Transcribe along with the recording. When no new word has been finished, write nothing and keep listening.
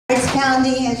It's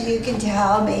pounding, as you can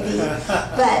tell, maybe.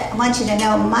 But I want you to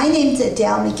know, my name's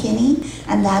Adelle McKinney,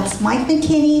 and that's Mike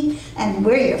McKinney, and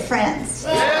we're your friends.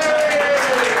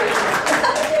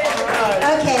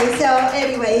 Okay, so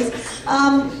anyways,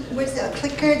 where's the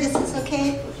clicker? This is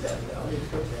okay?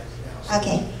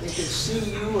 Okay. They can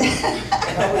see you.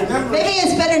 Maybe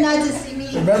it's better not to see me.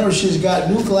 Remember, she's got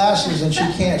new glasses and she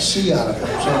can't see out of them.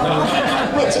 So.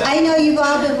 Which I know you've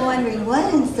all been wondering,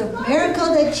 what is the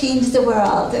miracle that changed the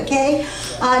world, okay?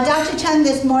 Dr. Chung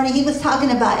this morning, he was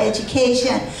talking about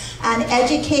education, and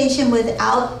education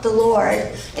without the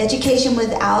Lord, education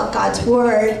without God's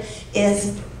Word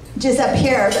is just up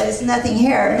here, but it's nothing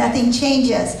here. Nothing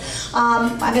changes.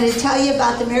 I'm going to tell you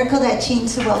about the miracle that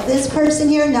changed the world. This person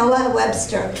here, Noah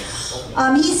Webster,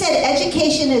 he said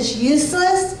education is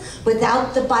useless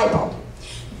without the Bible.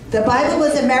 The Bible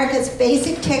was America's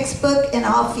basic textbook in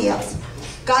all fields.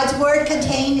 God's Word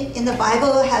contained in the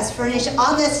Bible has furnished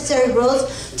all necessary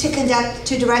rules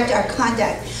to direct our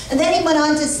conduct. And then he went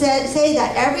on to say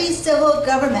that every civil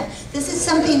government, this is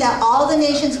something that all the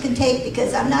nations can take,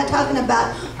 because I'm not talking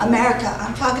about America,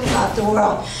 I'm talking about the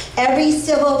world. Every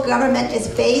civil government is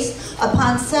based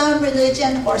upon some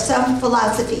religion or some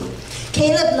philosophy.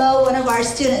 Caleb Lowe, one of our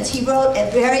students, he wrote a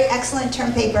very excellent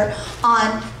term paper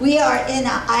on we are in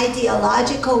an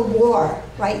ideological war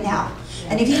right now.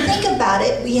 And if you think about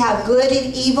it, we have good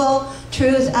and evil,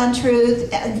 truth,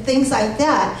 untruth, and things like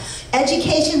that.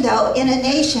 Education, though, in a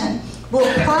nation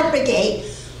will propagate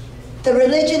the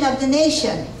religion of the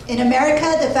nation. In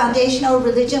America, the foundational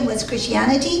religion was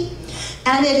Christianity,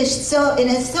 and it is sown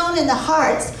in the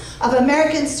hearts of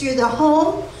Americans through the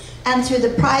home and through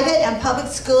the private and public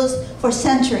schools for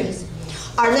centuries.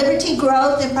 Our liberty,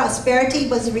 growth, and prosperity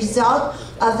was a result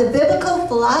of the biblical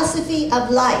philosophy of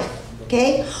life.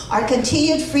 Okay? Our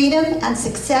continued freedom and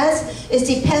success is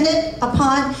dependent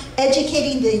upon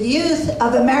educating the youth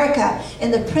of America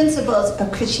in the principles of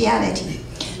Christianity.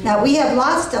 Now, we have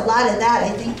lost a lot of that, I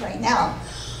think, right now.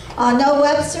 Noah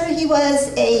Webster, he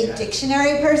was a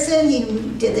dictionary person. He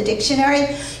did the dictionary.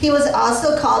 He was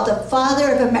also called the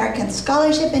father of American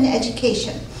scholarship and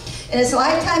education. In his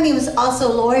lifetime, he was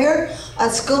also a lawyer, a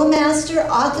schoolmaster,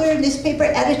 author, newspaper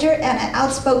editor, and an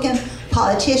outspoken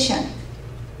politician.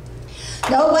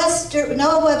 Noah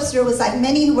Webster was like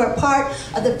many who were part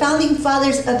of the founding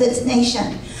fathers of this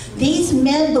nation. These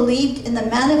men believed in the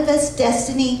manifest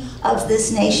destiny of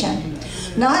this nation.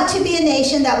 Not to be a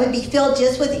nation that would be filled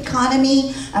just with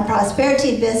economy and prosperity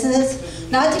and business,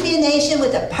 not to be a nation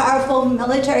with a powerful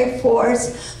military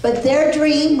force, but their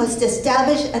dream was to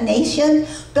establish a nation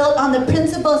built on the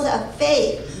principles of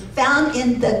faith found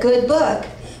in the Good Book,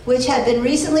 which had been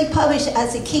recently published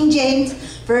as the King James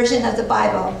Version of the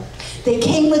Bible. They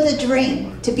came with a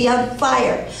dream to be on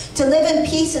fire, to live in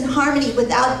peace and harmony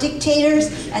without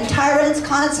dictators and tyrants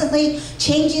constantly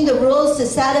changing the rules to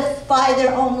satisfy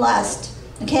their own lust.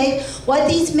 Okay? What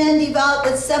these men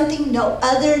developed was something no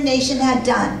other nation had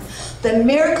done. The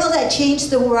miracle that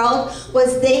changed the world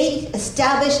was they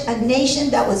established a nation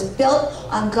that was built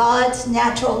on God's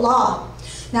natural law.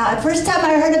 Now, the first time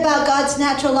I heard about God's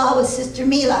natural law was Sister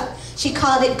Mila. She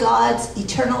called it God's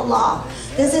eternal law.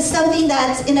 This is something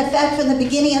that's in effect from the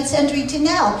beginning of the century to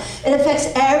now. It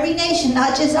affects every nation,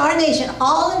 not just our nation.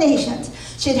 All the nations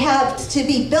should have to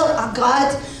be built on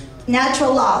God's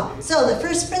natural law. So the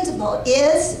first principle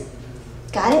is,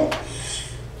 got it?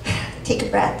 Take a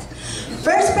breath.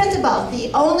 First principle, the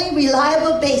only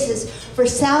reliable basis for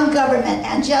sound government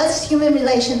and just human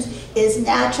relations is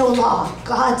natural law,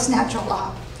 God's natural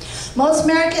law. Most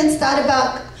Americans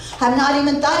have not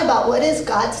even thought about what is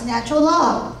God's natural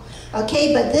law.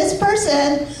 Okay, but this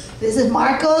person, this is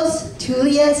Marcus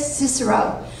Tullius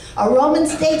Cicero, a Roman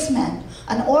statesman,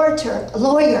 an orator, a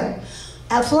lawyer,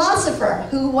 a philosopher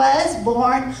who was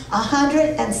born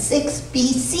 106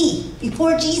 BC,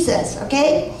 before Jesus,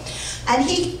 okay? And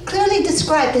he clearly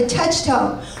described the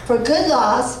touchstone for good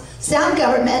laws, sound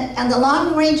government, and the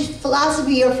long-range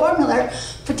philosophy or formula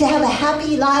to have a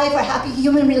happy life or happy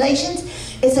human relations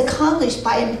is accomplished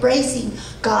by embracing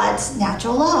God's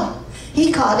natural law.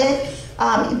 He called it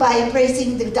by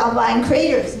embracing the divine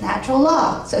creator's natural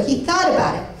law. So he thought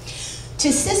about it.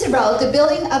 To Cicero, the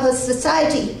building of a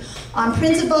society on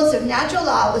principles of natural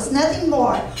law was nothing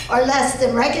more or less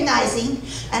than recognizing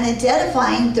and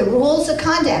identifying the rules of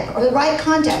conduct or the right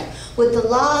conduct with the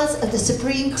laws of the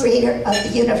supreme creator of the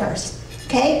universe.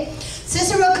 Okay?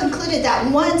 Cicero concluded that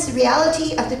once the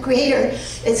reality of the creator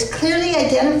is clearly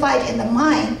identified in the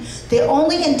mind, the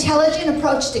only intelligent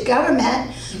approach to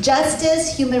government,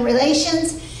 justice, human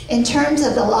relations, in terms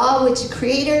of the law which the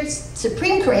creator's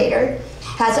supreme creator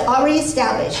has already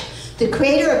established. The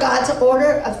creator of God's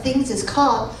order of things is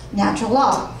called natural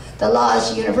law. The law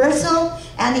is universal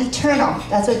and eternal.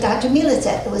 That's what Dr. Mila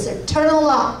said. It was eternal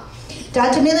law.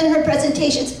 Dr. Mila in her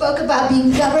presentation spoke about being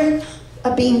governed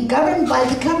by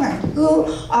the governed. Who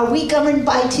are we governed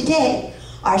by today?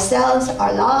 Ourselves,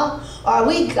 our law, or are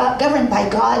we governed by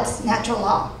God's natural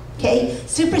law? Okay?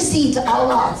 Supersedes all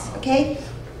laws, okay?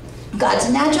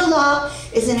 God's natural law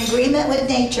is in agreement with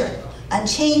nature,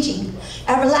 unchanging,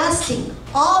 everlasting.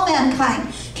 All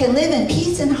mankind can live in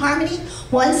peace and harmony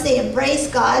once they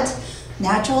embrace God's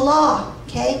natural law,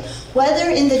 okay?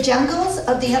 Whether in the jungles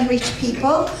of the unreached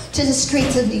people to the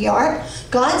streets of New York,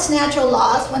 God's natural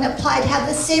laws, when applied, have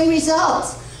the same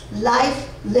results: life,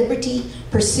 liberty,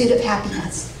 pursuit of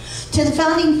happiness. To the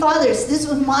founding fathers, this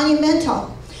was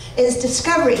monumental. It is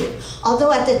discovery,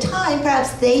 although at the time,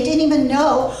 perhaps they didn't even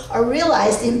know or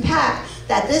realize the impact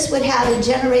that this would have in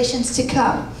generations to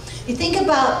come. You think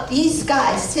about these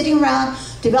guys sitting around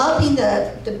developing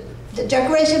the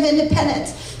Declaration of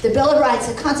Independence, the Bill of Rights,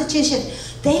 the Constitution.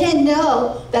 They didn't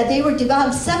know that they were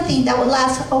developing something that would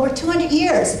last over 200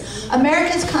 years.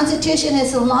 America's Constitution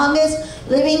is the longest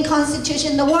living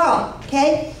constitution in the world,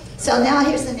 okay? So now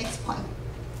here's the next point.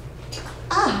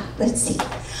 Let's see.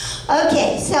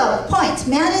 Okay, so points.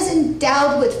 Man is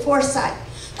endowed with foresight,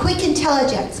 quick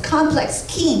intelligence, complex,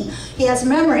 keen. He has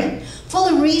memory, full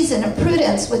of reason and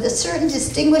prudence, with a certain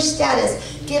distinguished status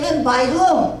given by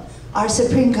whom? Our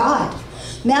supreme God.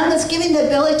 Man was given the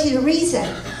ability to reason.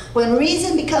 When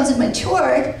reason becomes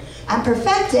matured and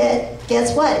perfected,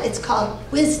 guess what? It's called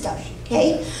wisdom,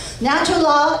 okay? Natural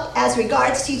law, as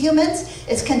regards to humans,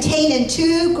 is contained in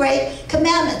 2 great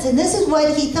commandments. And this is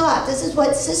what he thought. This is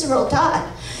what Cicero taught.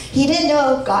 He didn't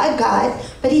know God,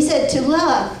 but he said to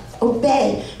love,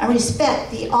 obey, and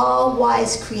respect the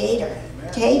all-wise creator,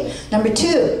 okay? Number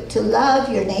 2, to love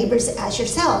your neighbors as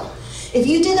yourself. If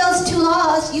you do those 2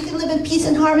 laws, you can live in peace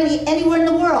and harmony anywhere in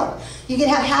the world. You can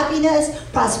have happiness,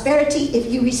 prosperity, if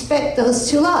you respect those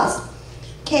 2 laws.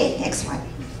 Okay, next one.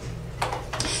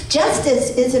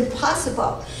 Justice is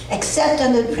impossible except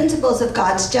under the principles of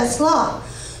God's just law.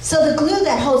 So the glue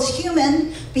that holds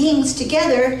human beings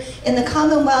together in the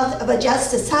commonwealth of a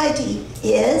just society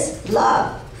is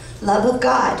love. Love of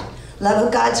God. Love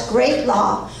of God's great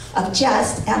law of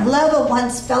just, and love of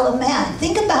one's fellow man.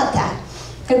 Think about that.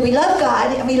 If we love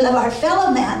God and we love our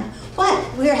fellow man,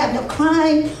 what? We have no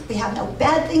crime, we have no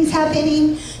bad things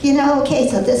happening, you know, okay,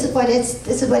 so this is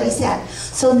what he said.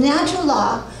 So natural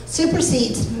law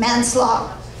supersedes man's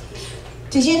law.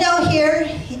 Did you know here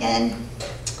in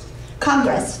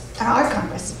Congress, in our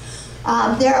Congress,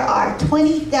 there are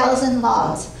 20,000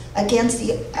 laws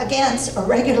against or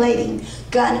regulating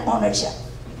gun ownership,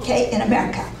 okay, in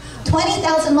America.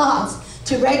 20,000 laws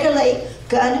to regulate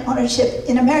gun ownership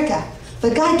in America.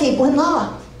 But God gave 1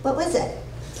 law. What was it?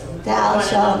 Thou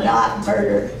shalt not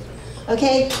murder.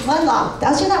 Okay, 1 law.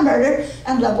 Thou shalt not murder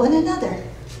and love one another.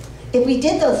 If we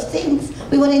did those things,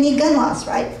 we wouldn't need gun laws,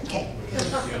 right? Okay.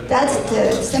 That's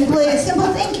the simple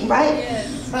thinking, right?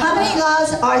 How many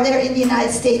laws are there in the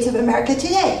United States of America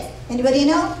today? Anybody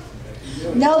know?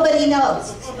 Nobody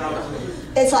knows.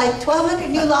 It's like 1,200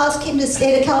 new laws came to the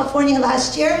state of California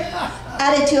last year,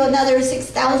 added to another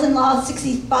 6,000 laws,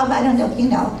 65, I don't know if you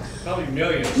know. Probably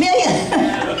millions.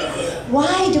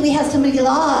 Why do we have so many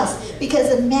laws?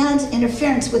 Because of man's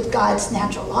interference with God's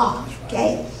natural law,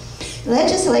 okay?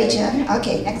 Legislation,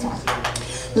 okay, next one.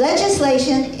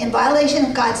 Legislation in violation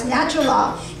of God's natural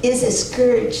law is a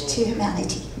scourge to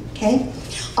humanity, okay?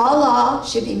 All law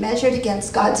should be measured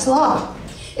against God's law.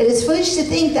 It is foolish to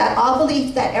think that all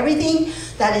belief that everything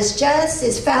that is just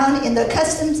is found in the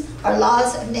customs or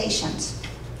laws of nations.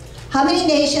 How many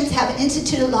nations have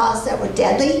instituted laws that were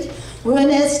deadly,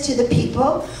 ruinous to the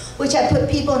people, which have put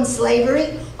people in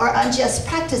slavery or unjust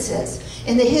practices?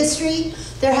 In the history,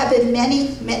 there have been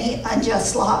many, many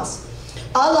unjust laws.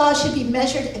 All laws should be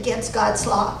measured against God's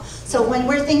law. So when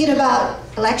we're thinking about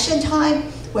election time,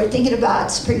 we're thinking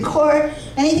about Supreme Court,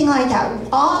 anything like that,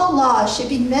 all laws should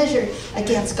be measured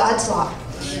against God's law.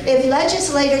 If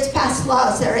legislators pass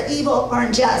laws that are evil or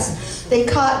unjust, they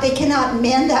cannot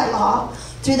mend that law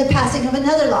through the passing of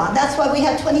another law. And that's why we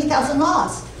have 20,000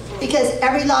 laws, because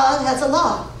every law has a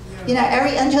law. You know,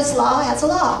 every unjust law has a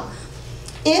law.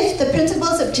 If the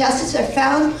principles of justice are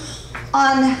founded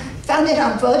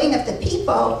on voting of the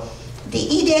people, the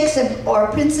edicts or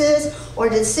princes or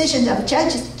decisions of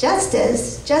judges,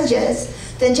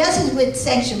 then justice would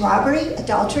sanction robbery,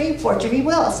 adultery, forgery,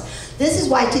 wills. This is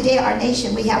why today our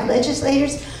nation, we have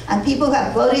legislators and people who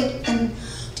have voted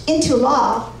into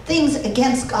law things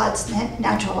against God's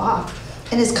natural law,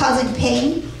 and is causing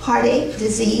pain, heartache,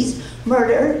 disease,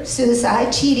 murder,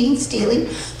 suicide, cheating, stealing,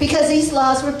 because these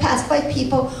laws were passed by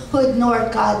people who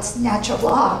ignored God's natural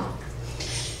law.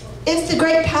 If the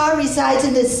great power resides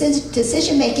in the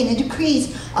decision-making and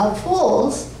decrees of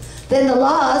fools, then the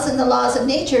laws and the laws of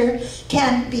nature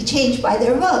can be changed by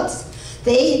their votes.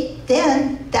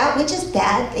 Then that which is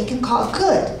bad they can call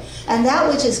good, and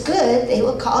that which is good they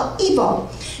will call evil.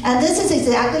 And this is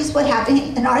exactly what's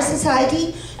happening in our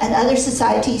society and other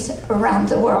societies around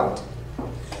the world.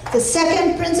 The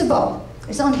second principle,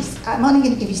 I'm only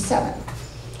going to give you 7.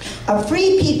 A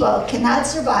free people cannot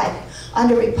survive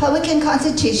under a Republican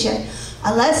Constitution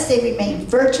unless they remain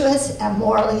virtuous and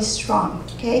morally strong,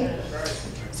 okay?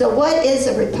 So what is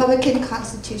a Republican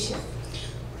Constitution?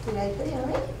 Did I put it all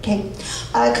right? Okay.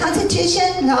 A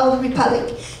constitution, no,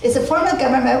 republic, is a form of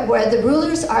government where the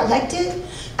rulers are elected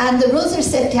and the rules are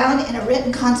set down in a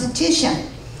written constitution.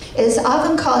 It is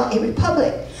often called a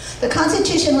republic. The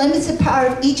Constitution limits the power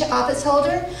of each office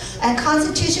holder, and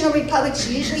constitutional republics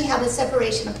usually have a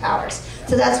separation of powers.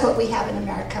 So that's what we have in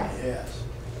America. Yes.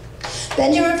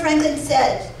 Benjamin Franklin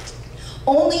said,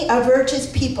 "Only a virtuous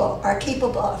people are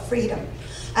capable of freedom.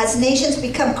 As nations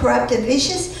become corrupt and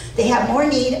vicious, they have more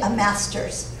need of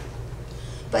masters."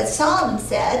 But Solomon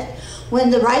said,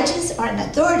 "When the righteous are in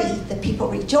authority, the people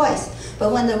rejoice.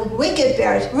 But when the wicked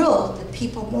bears rule, the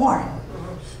people mourn."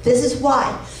 This is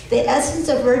why the essence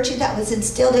of virtue that was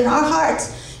instilled in our hearts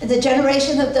in the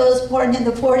generation of those born in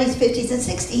the 40s, 50s, and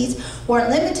 60s were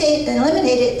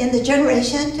eliminated in the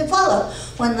generation to follow,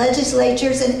 when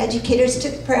legislatures and educators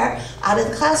took prayer out of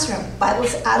the classroom,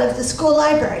 Bibles out of the school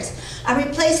libraries, and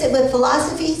replaced it with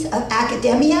philosophies of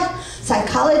academia,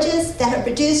 psychologists that have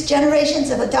produced generations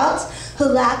of adults who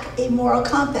lack a moral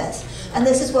compass. And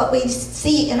this is what we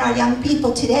see in our young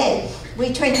people today.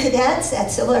 We train cadets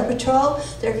at Civil Air Patrol.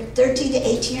 They're 13 to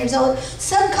 18 years old.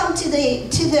 Some come to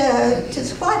the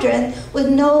squadron with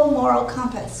no moral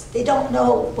compass. They don't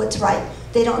know what's right.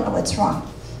 They don't know what's wrong.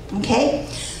 Okay?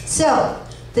 So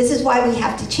this is why we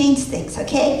have to change things.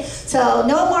 Okay? So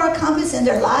no moral compass in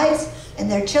their lives, in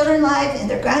their children's lives, in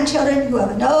their grandchildren who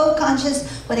have no conscience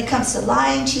when it comes to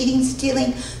lying, cheating,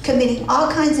 stealing, committing all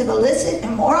kinds of illicit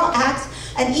and immoral acts,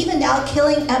 and even now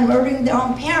killing and murdering their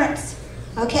own parents.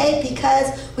 Okay, because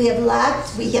we have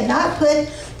not put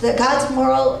God's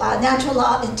moral, natural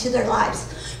law into their lives.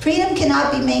 Freedom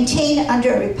cannot be maintained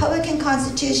under a Republican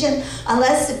Constitution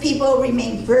unless the people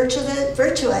remain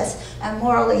virtuous and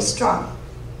morally strong.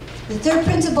 The third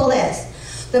principle is,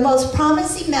 the most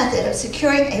promising method of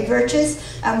securing a virtuous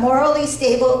and morally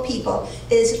stable people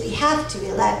is we have to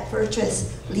elect virtuous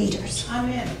leaders.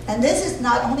 Amen. And this is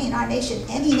not only in our nation,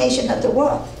 any nation of the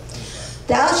world.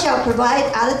 "Thou shalt provide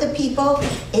out of the people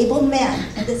able men,"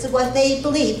 and this is what they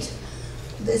believed.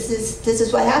 This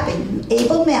is what happened.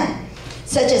 "Able men,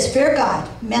 such as fear God,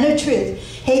 men of truth,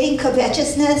 hating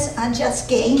covetousness, unjust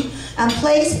gain, and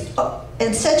place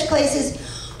in such places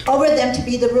over them to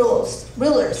be the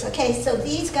rulers." Okay, so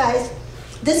these guys,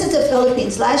 this is the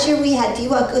Philippines. Last year we had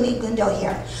Diwa Gunigundo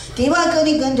here. Diwa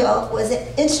Gunigundo was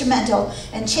instrumental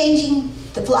in changing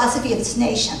the philosophy of this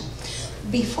nation.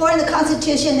 Before in the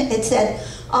Constitution, it said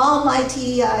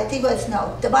Almighty,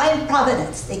 divine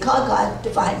providence. They called God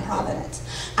divine providence.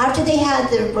 After they had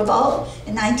the revolt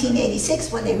in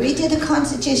 1986, when they redid the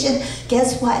Constitution,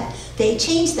 guess what? They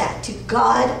changed that to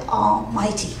God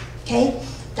Almighty, okay?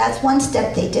 That's one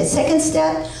step they did. Second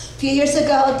step, a few years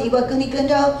ago, Diwa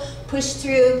Gunigundo pushed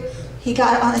through. He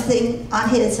got on a thing on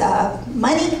his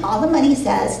money. All the money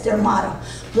says their motto: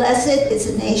 "Blessed is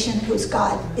the nation whose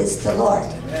God is the Lord."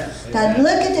 Now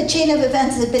look at the chain of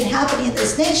events that have been happening in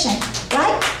this nation,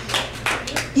 right?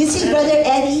 You see Brother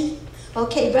Eddie,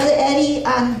 okay, Brother Eddie,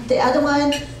 the other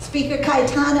one, Speaker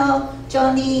Cayetano,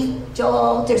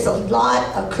 Joel. There's a lot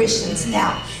of Christians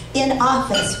now in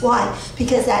office. Why?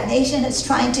 Because that nation is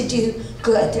trying to do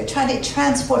good. They're trying to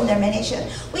transform their nation.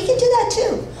 We can do that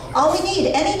too. All we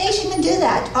need, any nation can do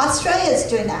that. Australia is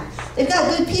doing that. They've got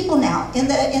good people now in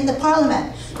the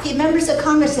parliament. Members of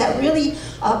Congress that really,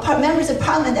 members of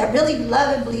parliament that really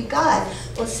love and believe God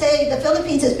will say the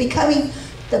Philippines is becoming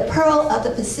the pearl of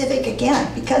the Pacific again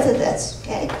because of this,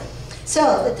 okay?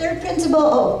 So the third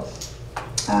principle,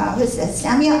 who's this?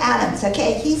 Samuel Adams,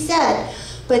 okay? He said,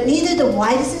 "But neither the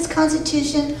wisest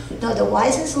constitution nor the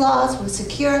wisest laws will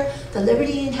secure the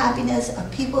liberty and happiness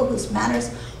of people whose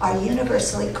manners are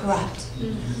universally corrupt."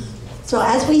 So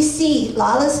as we see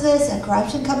lawlessness and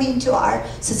corruption coming into our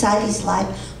society's life,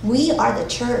 we are the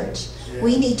church.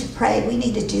 We need to pray. We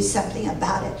need to do something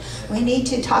about it. We need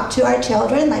to talk to our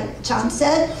children, like John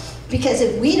said, because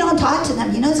if we don't talk to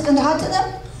them, you know who's going to talk to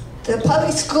them? the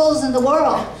public schools in the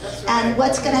world. And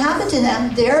what's going to happen to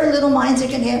them, their little minds are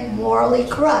going to get morally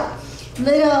corrupt.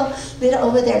 Little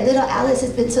over there, little Alice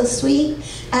has been so sweet,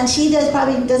 and she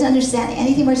probably doesn't understand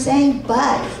anything we're saying,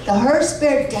 but her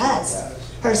spirit does.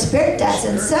 Her spirit does.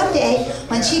 And someday,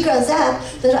 when she grows up,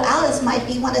 little Alice might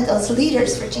be one of those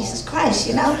leaders for Jesus Christ,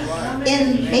 you know?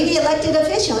 In maybe elected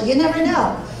official, you never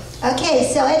know. Okay,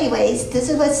 so anyways, this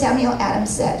is what Samuel Adams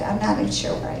said. I'm not even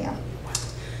sure where I am.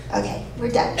 Okay,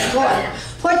 we're done. Go on.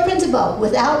 Fourth principle,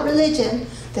 without religion,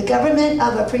 the government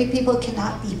of a free people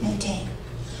cannot be maintained.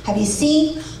 Have you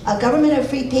seen a government of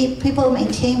free people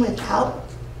maintained without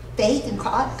faith in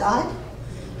God?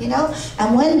 You know?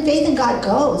 And when faith in God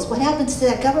goes, what happens to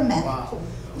that government?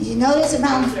 You notice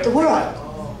around the world.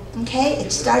 Okay?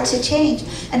 It starts to change.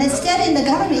 And instead in the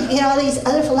government, you get all these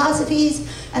other philosophies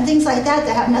and things like that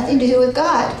that have nothing to do with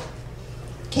God.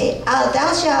 Okay,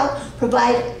 thou shalt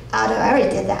provide I already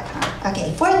did that part.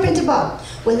 Okay, fourth principle.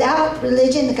 Without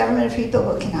religion, the government of free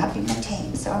people cannot be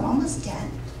maintained. So I'm almost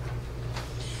done.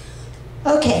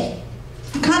 Okay,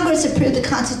 Congress approved the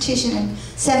Constitution in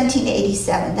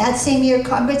 1787. That same year,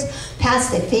 Congress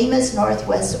passed the famous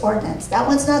Northwest Ordinance. That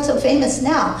one's not so famous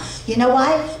now. You know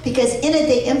why? Because in it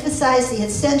they emphasized the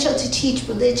essential to teach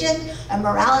religion and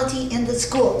morality in the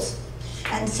schools.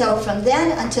 And so from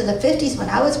then until the 50s, when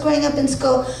I was growing up in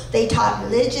school, they taught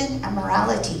religion and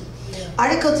morality. Yeah.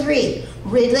 Article 3,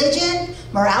 religion,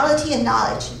 morality, and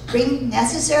knowledge bring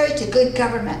necessary to good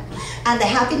government and the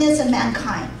happiness of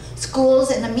mankind.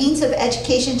 Schools and the means of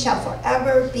education shall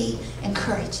forever be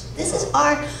encouraged. This is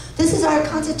our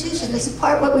Constitution. This is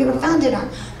part what we were founded on.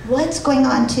 What's going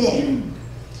on today?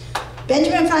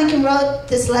 Benjamin Franklin wrote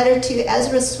this letter to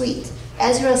Ezra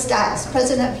Stiles,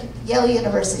 president of Yale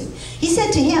University. He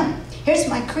said to him, here's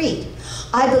my creed.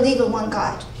 I believe in one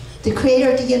God, the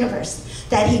creator of the universe,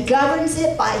 that he governs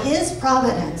it by his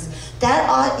providence,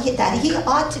 that he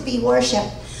ought to be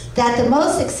worshipped, that the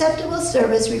most acceptable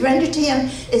service we render to him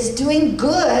is doing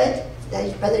good,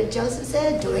 as Brother Joseph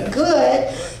said, doing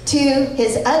good to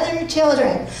his other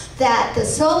children, that the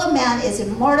soul of man is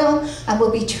immortal and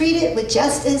will be treated with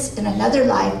justice in another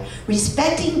life,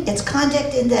 respecting its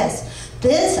conduct in this.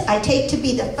 This I take to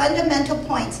be the fundamental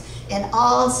points in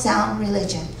all sound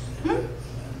religion.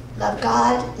 Love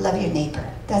God, love your neighbor.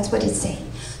 That's what it's saying.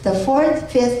 The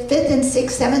fourth, fifth, and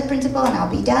sixth, seventh principle, and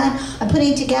I'll be done. I'm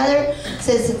putting it together. It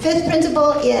says the fifth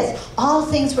principle is all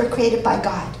things were created by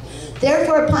God.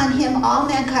 Therefore, upon him all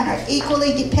mankind are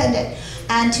equally dependent,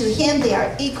 and to him they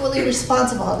are equally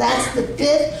responsible. That's the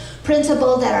fifth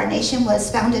principle that our nation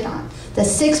was founded on. The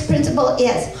sixth principle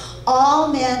is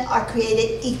all men are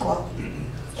created equal.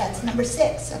 That's number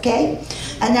 6, okay?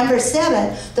 And number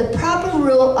 7, the proper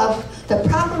role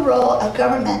of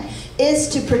government is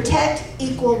to protect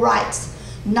equal rights,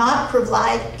 not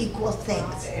provide equal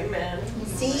things. Amen.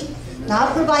 See?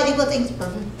 Not provide equal things, but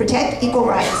protect equal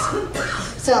rights.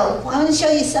 So I want to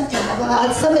show you something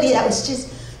about somebody that was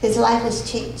just, his life was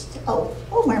changed. Oh,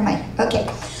 where am I? Okay.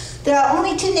 There are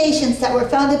only 2 nations that were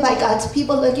founded by God's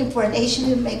people looking for a nation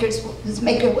whose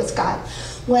maker was God.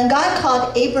 When God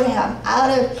called Abraham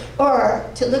out of Ur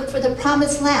to look for the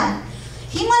promised land,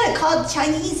 he might have called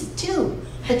Chinese too,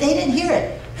 but they didn't hear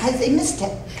it, as they missed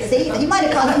it. Because he might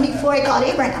have called them before he called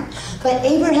Abraham. But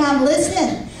Abraham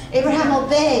listened. Abraham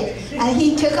obeyed, and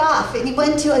he took off, and he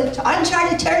went to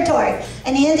uncharted territory,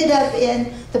 and he ended up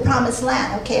in the promised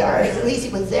land, okay, or at least he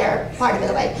was there, part of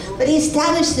it, right? But he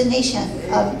established the nation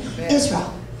of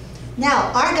Israel.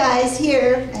 Now, our guys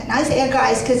here, and I say our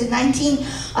guys because in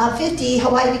 1950,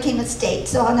 Hawaii became a state.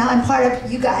 So now I'm part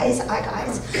of you guys, our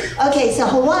guys. Okay, so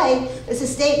Hawaii is a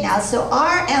state now. So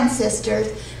our ancestors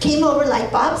came over,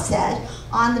 like Bob said,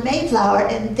 on the Mayflower,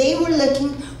 and they were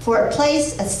looking for a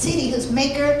place, a city whose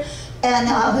maker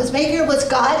was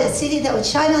God, a city that would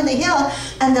shine on the hill.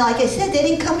 And like I said, they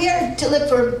didn't come here to look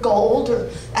for gold, or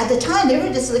at the time they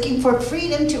were just looking for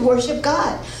freedom to worship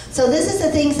God. So this is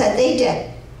the things that they did.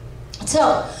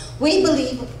 So we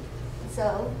believe,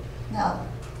 no.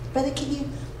 Brother, can you,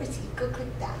 where's he? Go click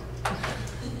that.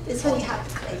 This one you have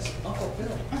to click.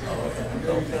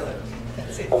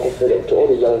 Okay, Philip, to all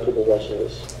the young people watching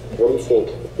this, what do you think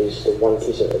is the one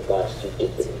piece of advice you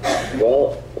give them?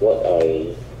 Well, what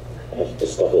I have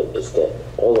discovered is that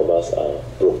all of us are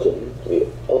broken. We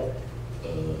all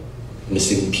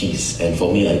missing piece, and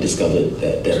for me I discovered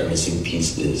that that missing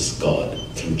piece is God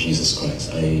through Jesus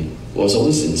Christ. I was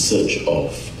always in search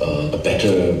of a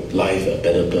better life, a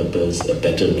better purpose, a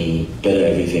better me, better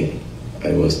everything.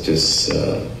 I was just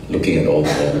looking at all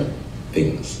the wrong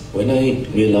things. When I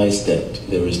realized that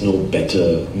there is no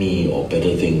better me or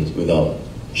better things without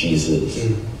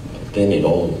Jesus, then it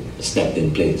all snapped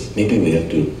in place. Maybe we have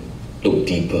to look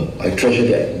deeper. I treasure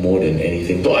that more than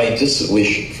anything. So I just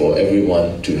wish for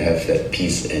everyone to have that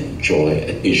peace and joy.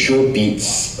 It sure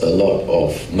beats a lot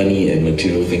of money and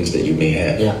material things that you may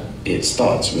have. Yeah. It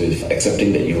starts with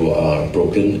accepting that you are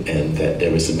broken and that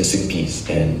there is a missing piece.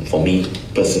 And for me,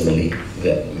 personally,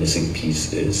 that missing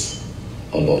piece is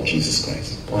our Lord Jesus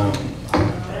Christ. Wow.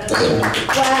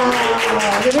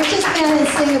 Wow, the richest man in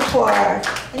Singapore.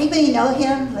 Anybody know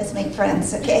him? Let's make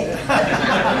friends, okay?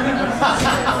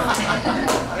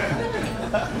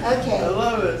 Okay. I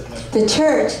love it. The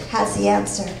church has the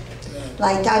answer.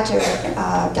 Like Dr.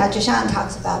 Shan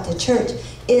talks about, the church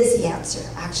is the answer,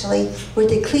 actually. We're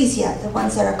the ecclesia, the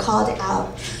ones that are called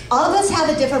out. All of us have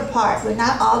a different part. We're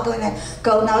not all going to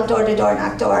go now door to door,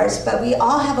 knock doors, but we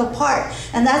all have a part.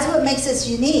 And that's what makes us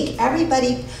unique.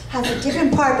 Everybody has a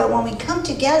different part, but when we come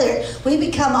together, we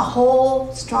become a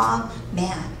whole, strong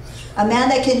man. A man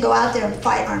that can go out there and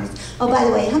fight armies. Oh, by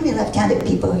the way, how many left-handed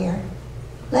people here?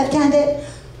 Left-handed?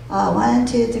 1,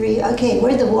 2, 3. Okay,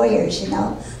 we're the warriors, you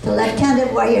know. The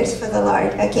left-handed warriors for the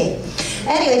Lord. Okay.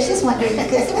 Anyway, just wondering,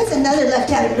 because there was another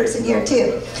left-handed person here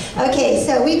too. Okay,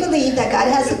 so we believe that God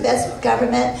has the best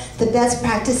government, the best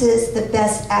practices, the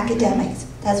best academics.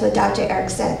 That's what Dr. Eric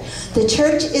said. The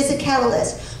church is a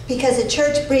catalyst because the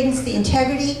church brings the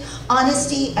integrity,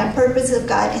 honesty, and purpose of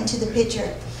God into the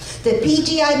picture. The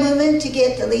PGI movement to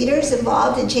get the leaders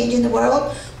involved in changing the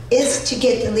world is to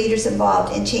get the leaders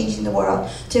involved in changing the world,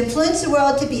 to influence the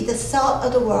world, to be the salt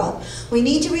of the world. We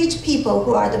need to reach people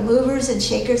who are the movers and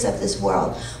shakers of this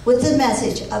world with the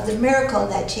message of the miracle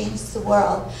that changed the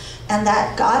world, and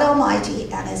that God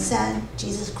Almighty and His Son,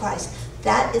 Jesus Christ,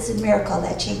 that is a miracle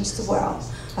that changed the world,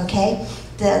 okay?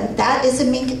 That is a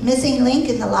missing link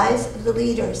in the lives of the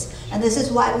leaders. And this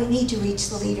is why we need to reach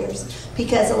the leaders.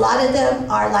 Because a lot of them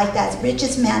are like that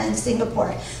richest man in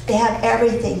Singapore. They have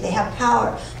everything. They have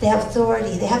power. They have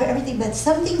authority. They have everything. But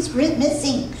something's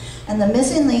missing. And the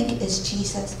missing link is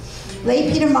Jesus.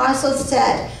 Late Peter Marshall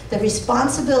said, the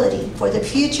responsibility for the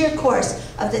future course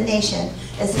of the nation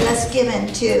is thus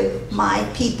given to my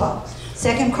people.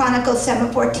 2 Chronicles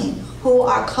 7:14, who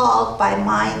are called by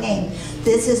my name.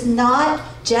 This is not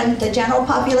the general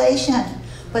population,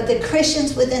 but the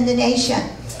Christians within the nation.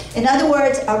 In other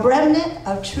words, a remnant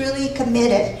of truly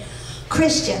committed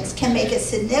Christians can make a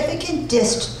significant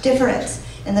difference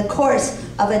in the course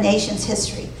of a nation's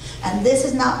history. And this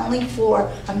is not only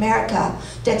for America.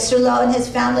 Dexter Lowe and his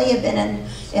family have been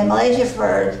in Malaysia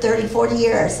for 30, 40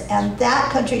 years, and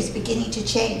that country is beginning to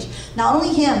change. Not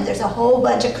only him, there's a whole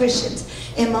bunch of Christians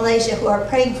in Malaysia who are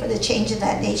praying for the change in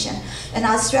that nation. In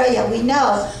Australia, we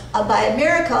know by a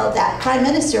miracle that Prime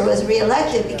Minister was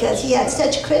re-elected because he had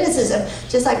such criticism,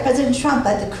 just like President Trump,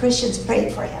 but the Christians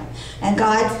prayed for him. And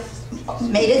God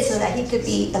made it so that he could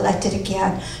be elected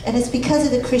again. And it's because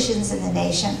of the Christians in the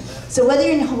nation. So whether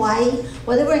you're in Hawaii,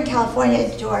 whether we're in California,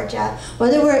 Georgia,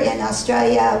 whether we're in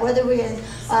Australia, whether we're in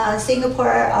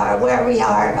Singapore, or where we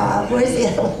are, where's the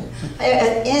other one?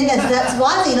 In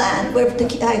Swaziland, where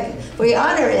we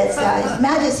honor His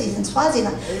Majesty's in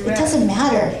Swaziland. It doesn't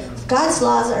matter. God's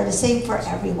laws are the same for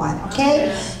everyone,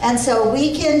 okay? And so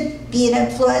we can be an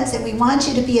influence, and we want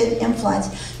you to be an influence.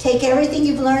 Take everything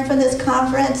you've learned from this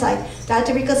conference, like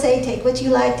Dr. Rico say, take what you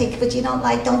like, take what you don't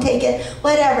like, don't take it,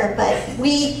 whatever. But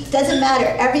doesn't matter.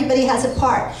 Everybody has a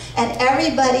part, and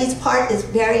everybody's part is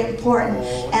very important.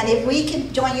 And if we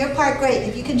can join your part, great.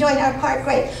 If you can join our part,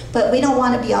 great. But we don't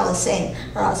want to be all the same,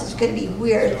 or else it's going to be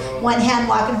weird. One hand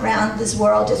walking around this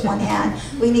world, just one hand.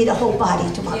 We need a whole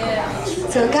body to walk around.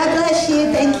 So God bless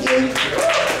you. Thank you.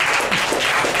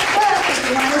 Well, if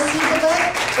you want to see the book,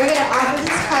 we're going to offer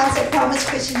this class at Promise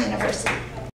Christian University.